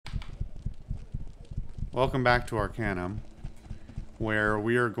Welcome back to Arcanum, where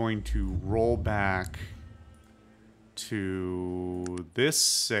we are going to roll back to this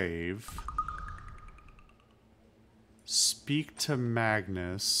save, speak to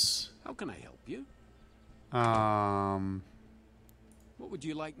Magnus. How can I help you? What would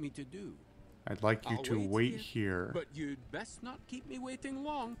you like me to do? I'd like you I'll to wait here. But you'd best not keep me waiting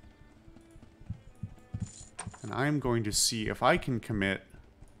long. And I'm going to see if I can commit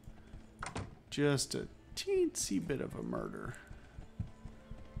just a teensy bit of a murder.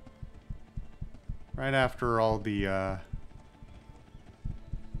 Right after all the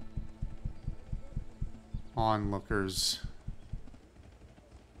onlookers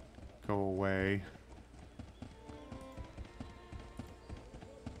go away.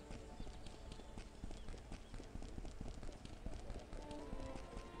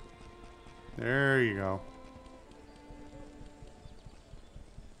 There you go.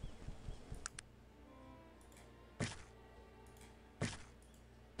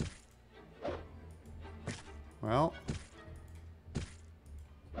 Well,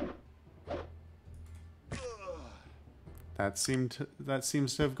 that seems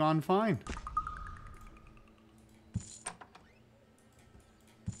to have gone fine.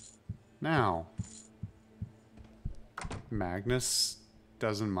 Now, Magnus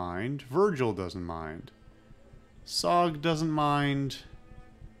doesn't mind. Virgil doesn't mind. Sog doesn't mind.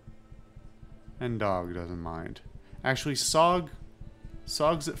 And Dog doesn't mind. Actually, Sog's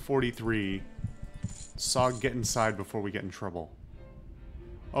at 43. Sog, get inside before we get in trouble.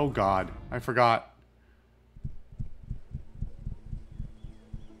 Oh god, I forgot.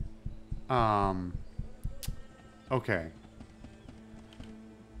 Okay.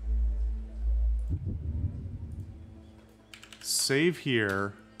 Save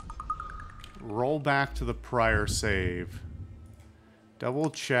here. Roll back to the prior save. Double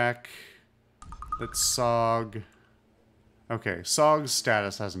check that Sog... Okay, Sog's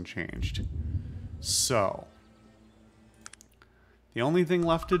status hasn't changed. So, the only thing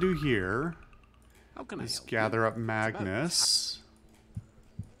left to do here is gather up Magnus.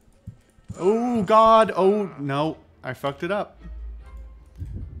 Oh god! Oh no, I fucked it up.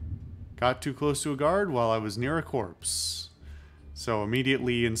 Got too close to a guard while I was near a corpse. So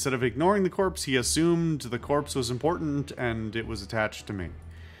immediately, instead of ignoring the corpse, he assumed the corpse was important and it was attached to me.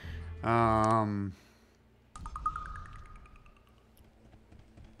 How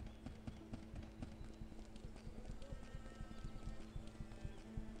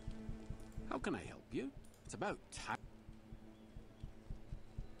can I help you? It's about time.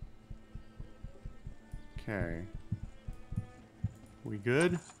 Okay. We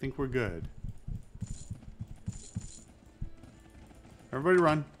good? I think we're good. Everybody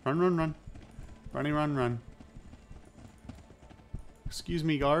run. Run, run, run. Runny, run, run. Excuse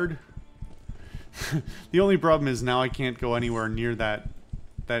me, guard. The only problem is now I can't go anywhere near that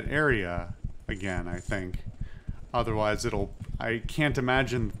area again, I think. Otherwise it'll... I can't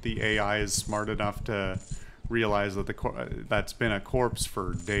imagine that the AI is smart enough to realize that that's been a corpse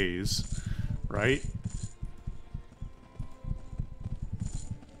for days, right?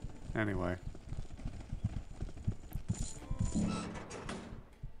 Anyway.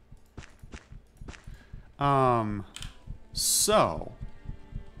 So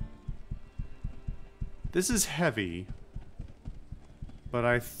this is heavy, but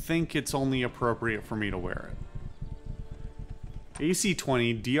I think it's only appropriate for me to wear it. AC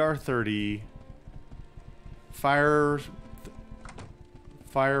 20, DR 30, fire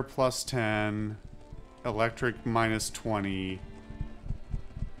plus 10, electric minus 20.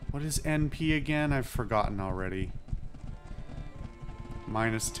 What is NP again? I've forgotten already.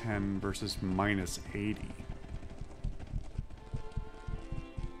 Minus 10 versus minus 80.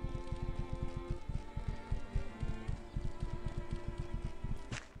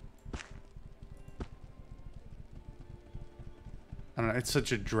 I don't know, it's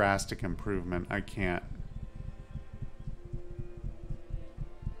such a drastic improvement, I can't.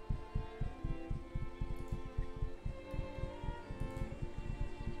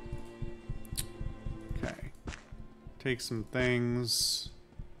 Okay. Take some things.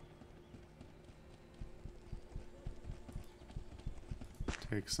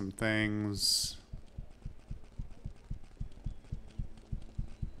 Take some things.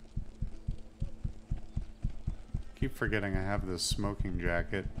 Keep forgetting I have this smoking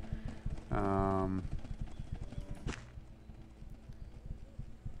jacket. I'm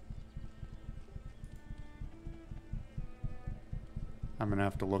gonna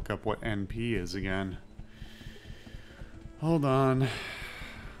have to look up what NP is again. Hold on.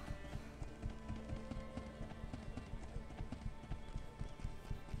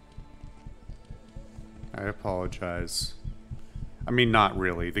 I apologize. I mean, not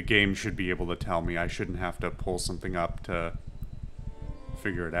really. The game should be able to tell me. I shouldn't have to pull something up to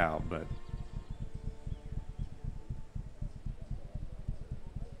figure it out, but...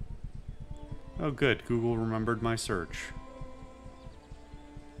 Oh, good. Google remembered my search.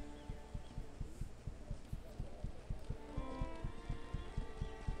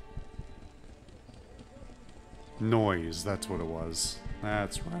 Noise, that's what it was.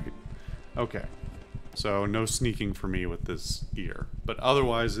 That's right. Okay. So, no sneaking for me with this gear. But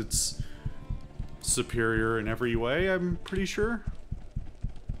otherwise, it's superior in every way, I'm pretty sure.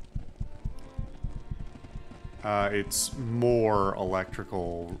 It's more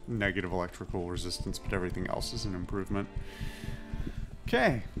electrical, negative electrical resistance, but everything else is an improvement.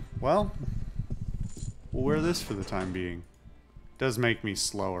 Okay, well, we'll wear this for the time being. It does make me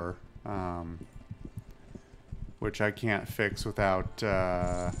slower, which I can't fix without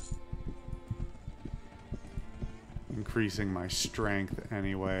increasing my strength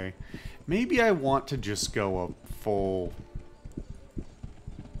anyway. Maybe I want to just go a full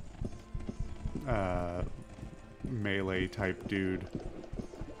melee type dude.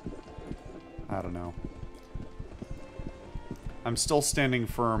 I don't know. I'm still standing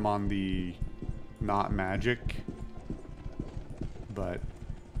firm on the not magic, but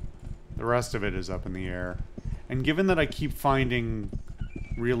the rest of it is up in the air. And given that I keep finding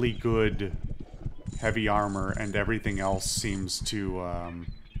really good heavy armor and everything else seems to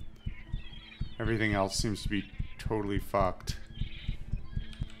be totally fucked.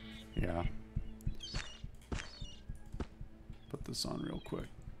 Yeah. Put this on real quick.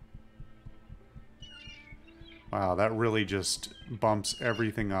 Wow, that really just bumps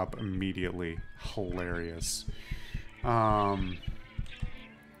everything up immediately. Hilarious.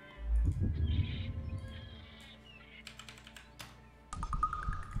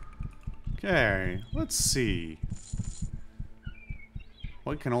 Okay, let's see.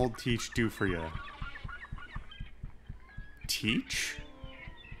 What can old Teach do for you? Teach?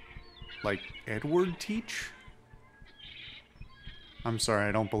 Like Edward Teach? I'm sorry,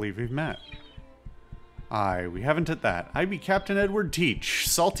 I don't believe we've met. Aye, we haven't at that. I be Captain Edward Teach,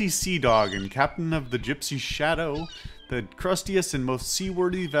 salty sea dog and captain of the Gypsy Shadow, the crustiest and most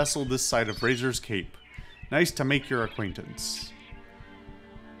seaworthy vessel this side of Razor's Cape. Nice to make your acquaintance.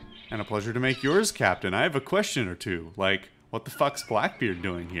 And a pleasure to make yours, Captain. I have a question or two, like, what the fuck's Blackbeard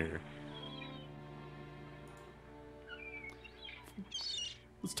doing here?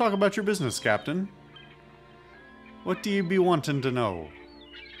 Let's talk about your business, Captain. What do you be wanting to know?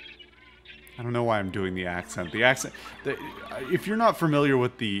 I don't know why I'm doing the accent. If you're not familiar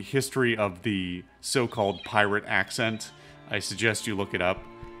with the history of the so-called pirate accent, I suggest you look it up.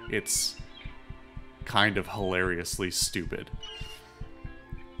 It's kind of hilariously stupid.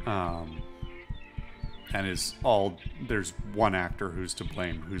 And is all... There's one actor who's to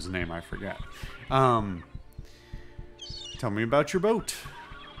blame, whose name I forget. Tell me about your boat.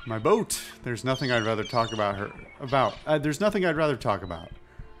 My boat. There's nothing I'd rather talk about her... there's nothing I'd rather talk about.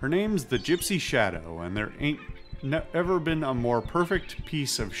 Her name's the Gypsy Shadow, and there ain't ever been a more perfect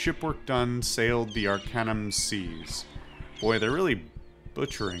piece of shipwork done sailed the Arcanum seas. Boy, they're really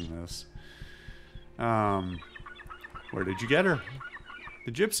butchering this. Where did you get her?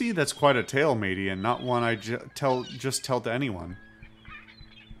 The Gypsy? That's quite a tale, matey, and not one I just tell to anyone.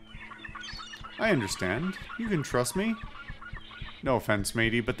 I understand. You can trust me. No offense,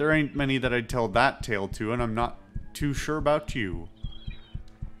 matey, but there ain't many that I'd tell that tale to, and I'm not too sure about you.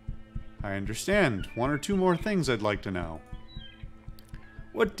 I understand. One or two more things I'd like to know.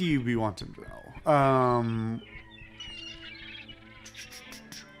 What do you be wanting to know?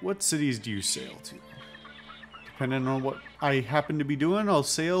 What cities do you sail to? Depending on what I happen to be doing, I'll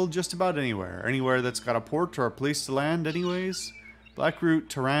sail just about anywhere. Anywhere that's got a port or a place to land anyways. Blackroot,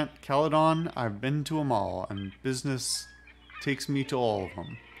 Tarrant, Caledon, I've been to them all, and business takes me to all of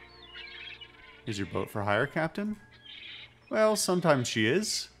them. Is your boat for hire, Captain? Well, sometimes she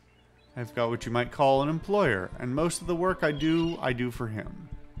is. I've got what you might call an employer, and most of the work I do for him.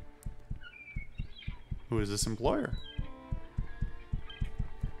 Who is this employer?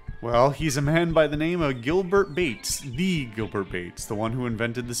 Well, he's a man by the name of Gilbert Bates. The Gilbert Bates, the one who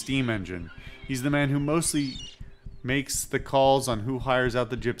invented the steam engine. He's the man who mostly makes the calls on who hires out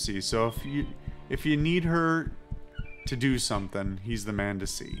the Gypsy, so if you need her to do something, he's the man to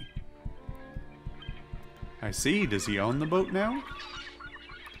see. I see. Does he own the boat now?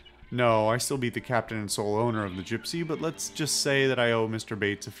 No, I still be the captain and sole owner of the Gypsy, but let's just say that I owe Mr.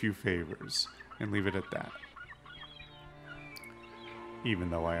 Bates a few favors, and leave it at that. Even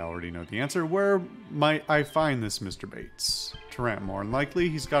though I already know the answer, where might I find this Mr. Bates? Tarrant, more than likely.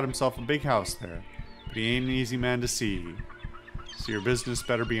 He's got himself a big house there. But he ain't an easy man to see. So your business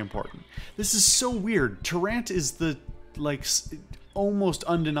better be important. This is so weird. Tarrant is the, like, almost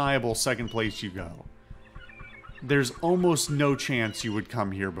undeniable second place you go. There's almost no chance you would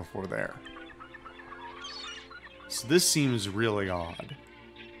come here before there. So this seems really odd.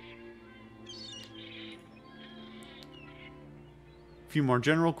 A few more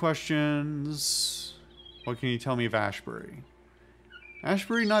general questions. What can you tell me of Ashbury?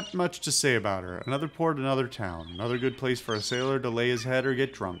 Ashbury, not much to say about her. Another port, another town. Another good place for a sailor to lay his head or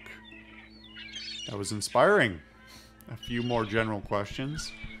get drunk. That was inspiring. A few more general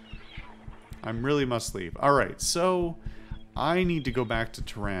questions. I really must leave. Alright, so I need to go back to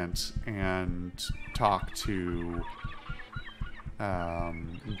Tarrant and talk to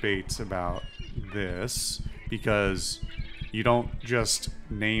Bates about this, because you don't just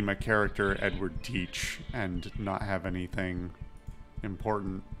name a character Edward Teach and not have anything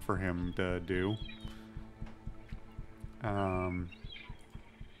important for him to do.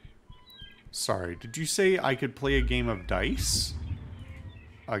 Sorry, did you say I could play a game of dice?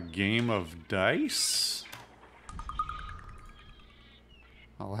 A game of dice?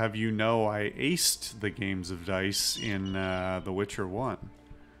 I'll have you know I aced the games of dice in The Witcher 1.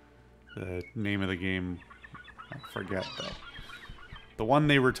 The name of the game, I forget though. The one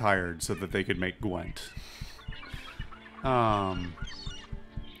they retired so that they could make Gwent. No,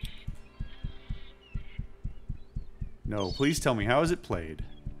 please tell me, how is it played?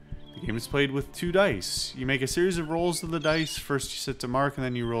 The game is played with 2 dice. You make a series of rolls of the dice. First you set to mark, and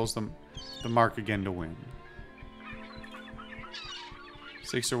then you roll the mark again to win.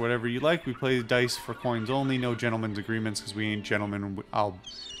 6 or whatever you like. We play the dice for coins only. No gentlemen's agreements, because we ain't gentlemen. I'll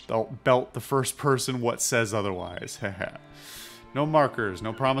belt the first person what says otherwise. No markers,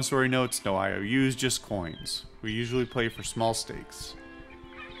 no promissory notes, no IOUs, just coins. We usually play for small stakes.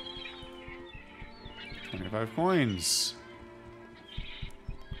 25 coins.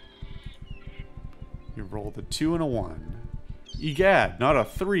 You rolled a 2 and a 1. Egad, not a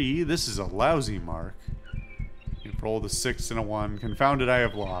 3. This is a lousy mark. You rolled a 6 and a 1. Confounded, I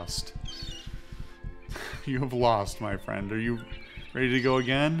have lost. You have lost, my friend. Are you ready to go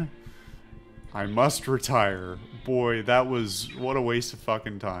again? I must retire. Boy, that was... what a waste of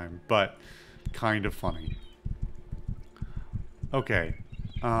fucking time. But kind of funny. Okay.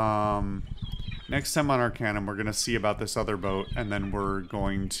 Next time on Arcanum, we're going to see about this other boat. And then we're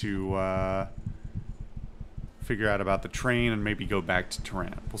going to... figure out about the train and maybe go back to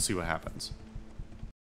Tarrant. We'll see what happens.